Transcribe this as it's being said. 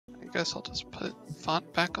guess I'll just put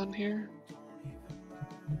font back on here.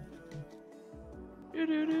 Good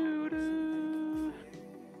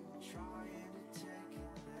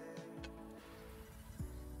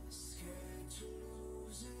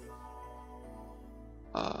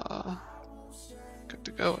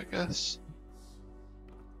to go, I guess.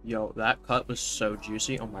 Yo, that cut was so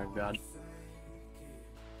juicy. Oh my god.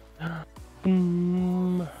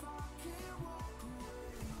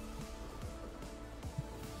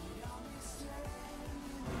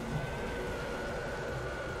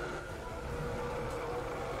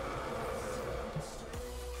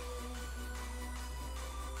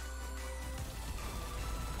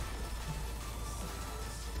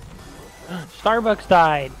 Starbucks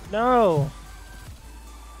died. No.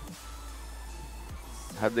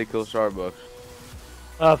 How'd they kill Starbucks?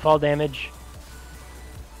 Fall damage.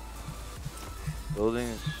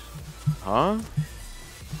 Buildings. Huh?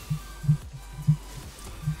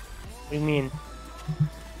 What do you mean?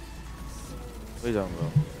 What are you talking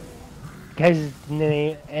about? Because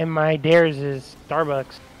and my dares is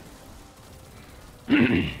Starbucks.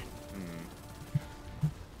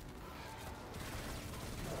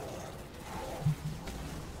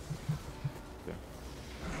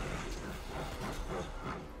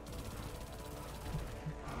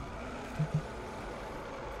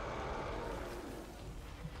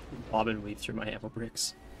 Bob and weave through my ammo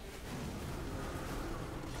bricks.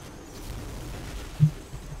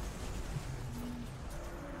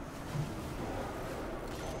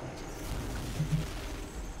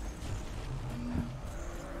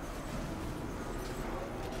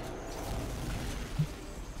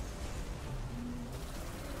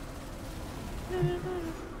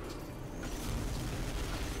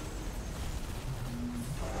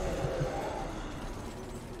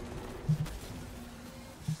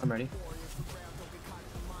 I'm ready.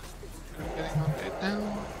 I'm getting on it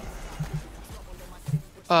now.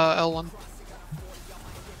 L1.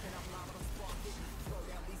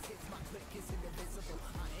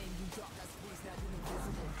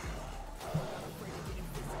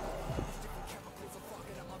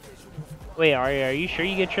 Wait, are you sure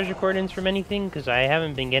you get treasure coordinates from anything? Because I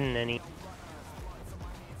haven't been getting any.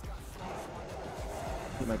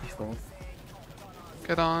 You might be full.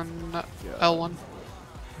 Get on L1.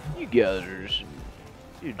 You guys are just...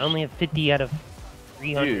 I only have 50 out of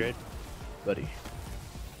 300. Buddy.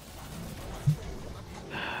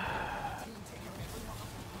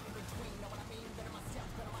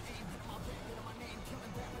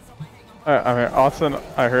 I mean, Austin,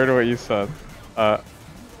 I heard what you said.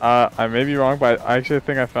 I may be wrong, but I actually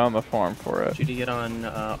think I found the farm for it. Should you get on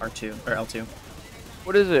R2 or L2?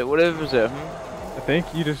 What is it? What is it? I think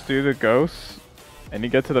you just do the ghosts, and you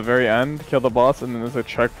get to the very end, kill the boss, and then there's a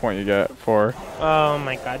checkpoint you get for... Oh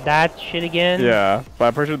my god, that shit again? Yeah, but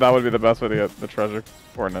I'm pretty sure that would be the best way to get the treasure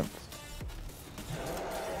coordinates.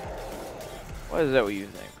 Why is that what you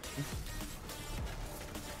think?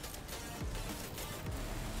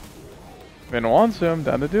 If anyone wants to, I'm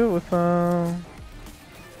down to do it with, I'll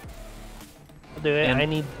do it. And I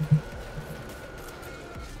need...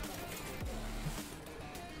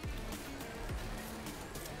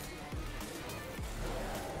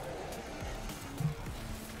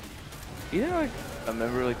 You know, like, I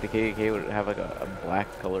remember like the KKK would have like a black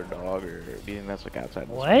colored dog, or do you think that's like outside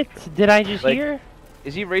the What spectrum? did I just Like, hear?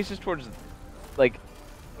 Is he racist towards, like,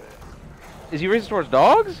 is he racist towards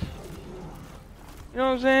dogs? You know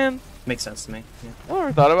what I'm saying? Makes sense to me. Yeah. I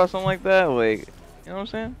never thought about something like that, like, you know what I'm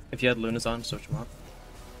saying? If you had Lunas on, switch them up.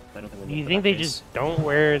 I don't think we Do need you for think that they case. just don't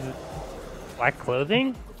wear black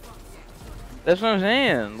clothing? That's what I'm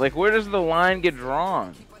saying. Like, where does the line get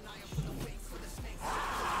drawn?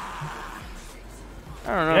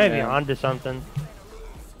 I don't know, You might be man. onto something.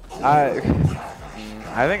 I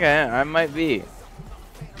think I am. I might be.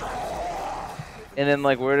 And then,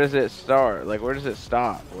 like, where does it start? Like, where does it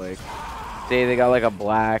stop? Like, say they got like a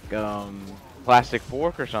black plastic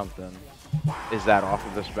fork or something. Is that off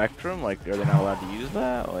of the spectrum? Like, are they not allowed to use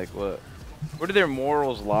that? Like, what? Where do their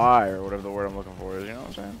morals lie, or whatever the word I'm looking for is? You know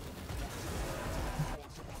what I'm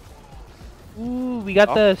saying? Ooh, we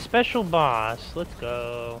got the special boss. Let's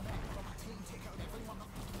go.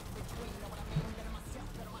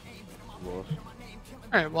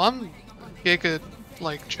 Alright, well I'm giga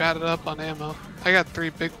like chatted up on ammo. I got 3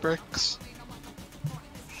 big bricks.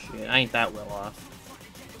 Shit, I ain't that well off.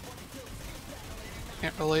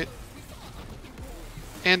 Can't relate.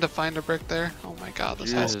 And to find a brick there. Oh my god,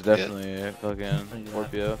 this Judas house is is definitely a fucking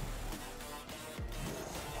Scorpio.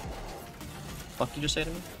 Fuck you just say to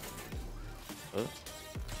me? What?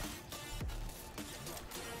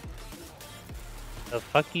 The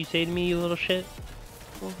fuck you say to me, you little shit?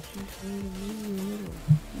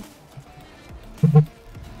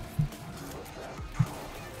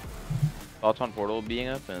 Thoughts on Portal being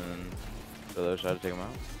up and the other side to take him out?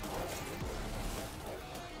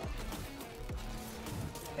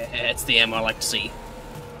 It's the ammo I like to see.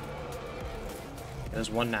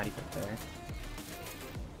 There's 190 right there.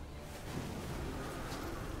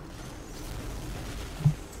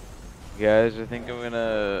 Guys, I think I'm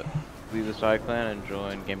gonna leave the side clan and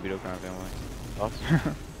join Gambito Crown Family. Thoughts?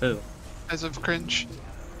 Who? As of cringe.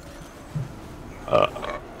 I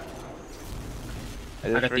I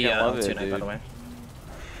just got the freaking love it, tonight, by dude. the way.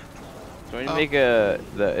 So when you Oh. make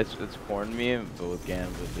it's corn meme, but with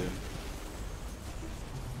Gambit, dude.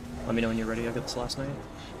 Let me know when you're ready. I got this last night.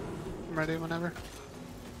 I'm ready whenever.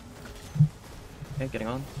 Okay, getting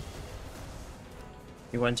on.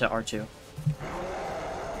 You went to R2.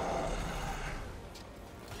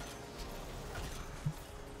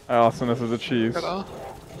 Hi, Austin, this is a cheese. Good all.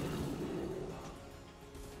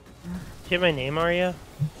 Get my name, Arya?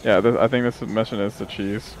 Yeah, I think this mission is the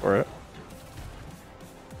cheese for it.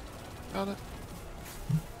 Got it.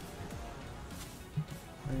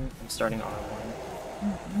 I'm starting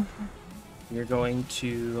R1. You're going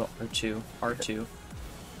to R2. R2.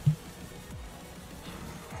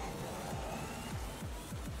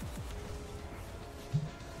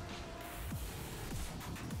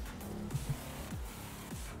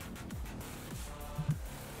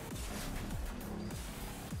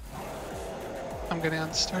 I'm getting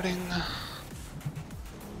on starting.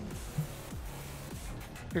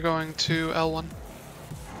 You're going to L1.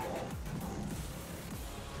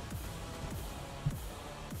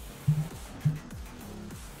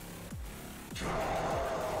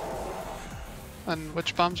 And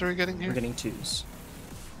which bombs are we getting here? We're getting 2s.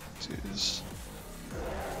 Twos.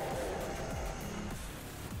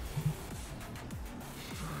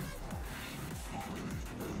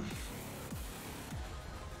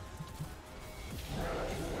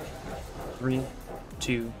 Three,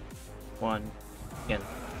 two, one, again.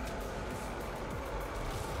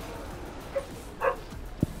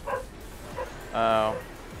 Oh.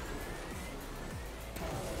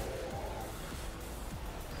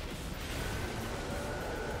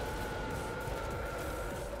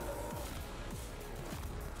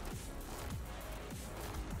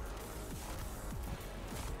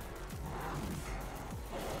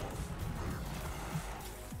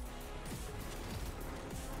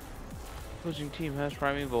 Opposing team has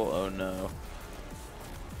primeval. Oh no.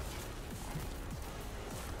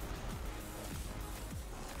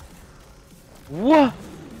 What?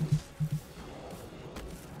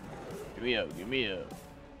 Give me up, give me up.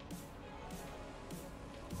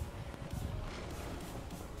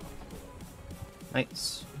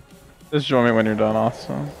 Nice. Just join me when you're done,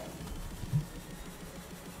 Austin.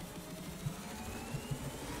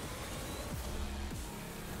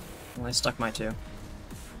 Well, I stuck my 2.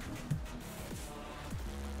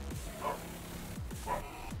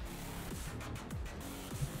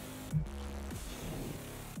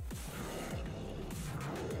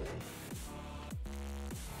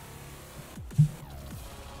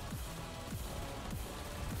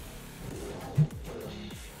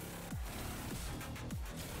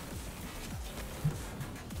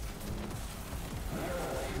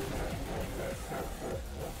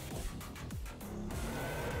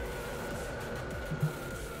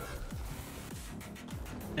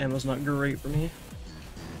 Ammo's not great for me.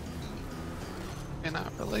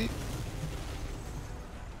 Cannot relate.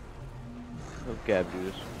 Oh, Gab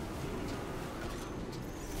Judas.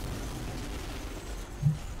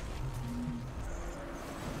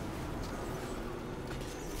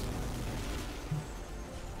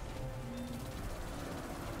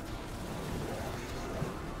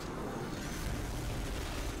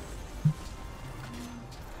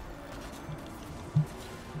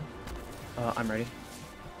 I'm ready.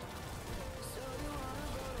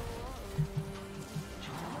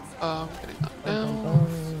 Getting that now.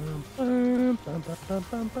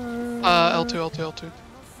 L2, L2, L2.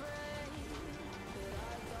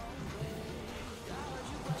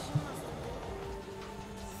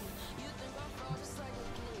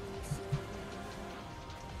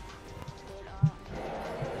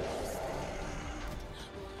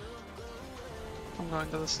 I'm going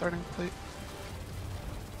to the starting plate.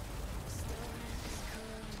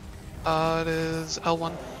 It is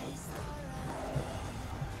L1.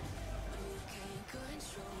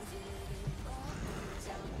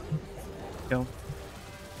 Go.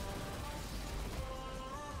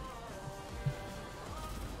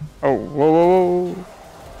 Oh, whoa, whoa, whoa.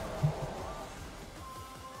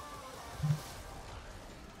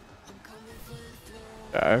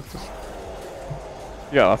 Yeah, it's just...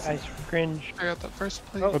 Yeah, that's, Guys, cringe. I got the first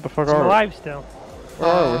plate. Oh, what the fuck I'm are we? alive still. Where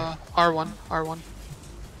are we? R1, R1.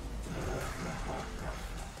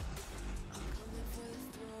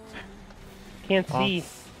 Can't Off. see.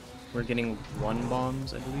 We're getting 1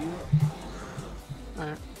 bombs, I believe.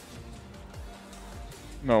 Alright.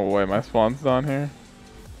 No way, my spawn's down here.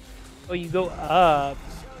 Oh, you go up.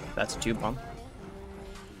 That's 2 bomb.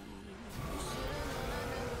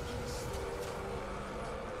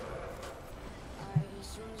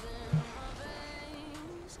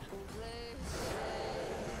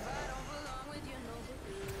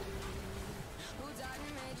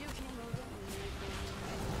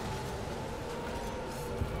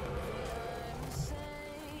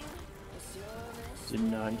 Did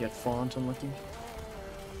not get font unlucky.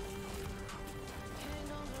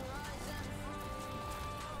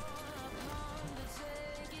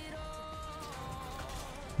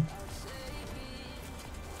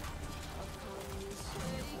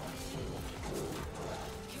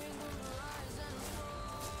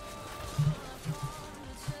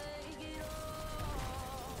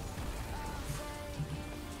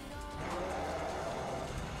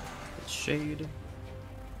 Shade.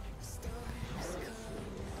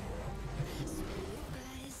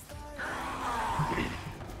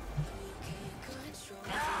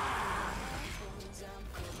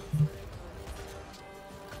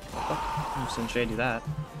 I've seen Shade do that.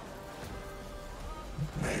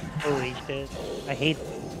 Holy shit. I hate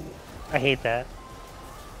that.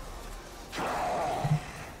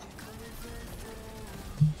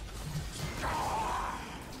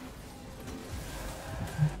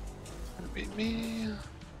 Gonna beat me.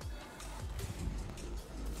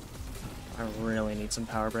 I really need some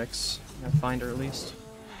power bricks. I find her at least.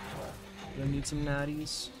 I need some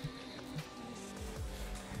natties.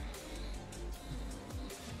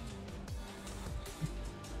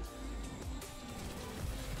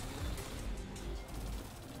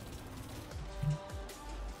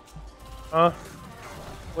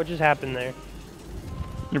 What just happened there?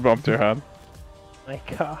 You bumped your head. My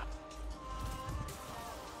god.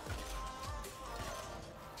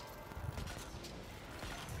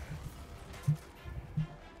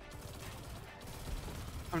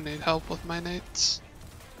 I need help with my nates.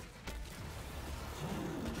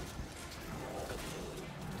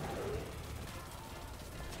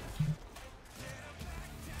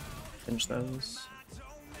 Finish those.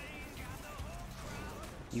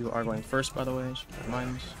 You are going first, by the way. Should keep in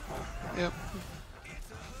mind. Yep.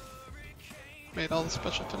 Made all the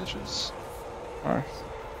special finishes. Nice.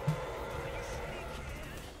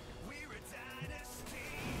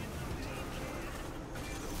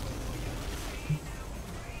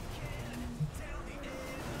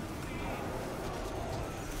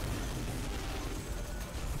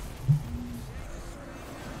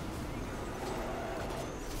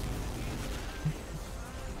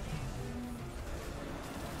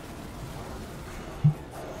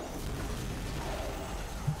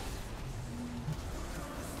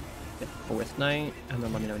 With night, and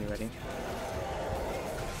then let me know when you're ready.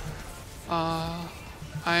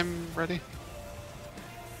 I'm ready.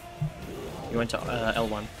 You went to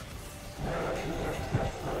L1.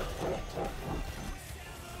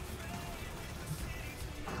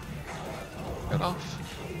 Get off.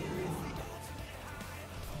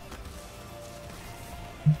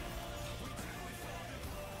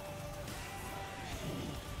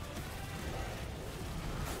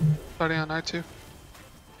 Starting on R2.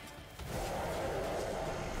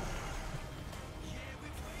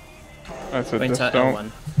 I said Went just to don't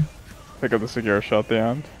L1. pick up the Segura shot at the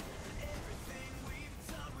end.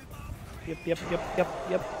 Yep.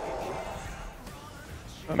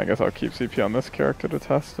 And I guess I'll keep CP on this character to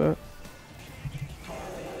test it.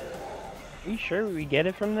 Are you sure we get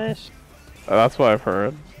it from this? That's what I've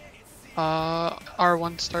heard.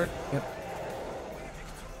 R1 start. Yep.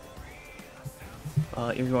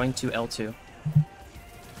 You're going to L2.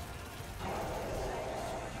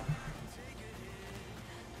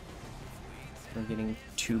 We're getting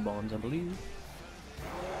 2 bombs, I believe.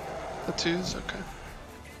 The 2s, okay.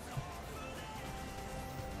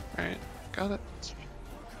 Alright, got it.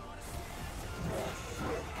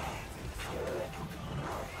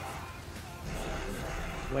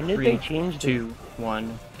 When did 3, they change the 2,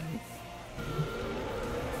 1.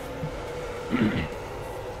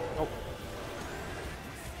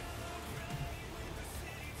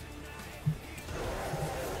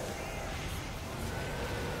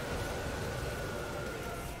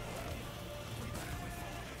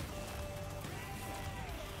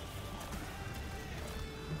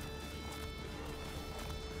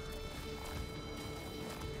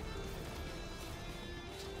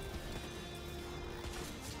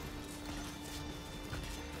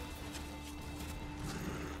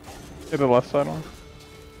 Get the left side one.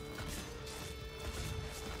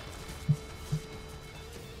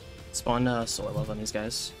 Spawn solar love on these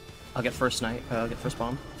guys. I'll get first night. I'll get first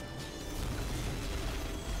bomb.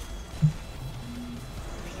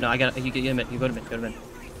 No, I got. You get mid. You go to mid. Go to mid.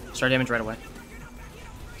 Start damage right away.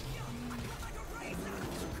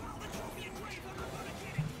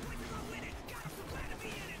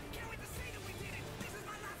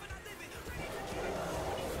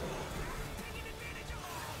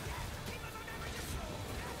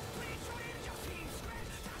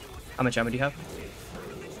 How much ammo do you have?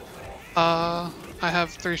 I have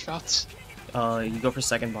 3 shots. You go for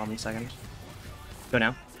second bomb in second. Go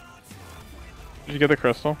now. Did you get the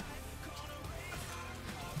crystal?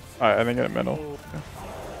 Alright, I didn't get it middle. Okay.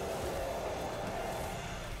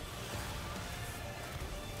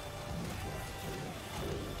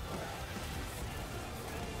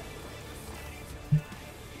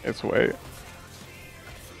 It's wait.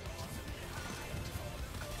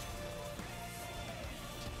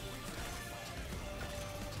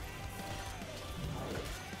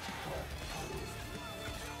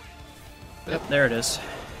 Yep, there it is.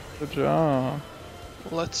 Good job.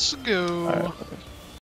 Let's go. Alright.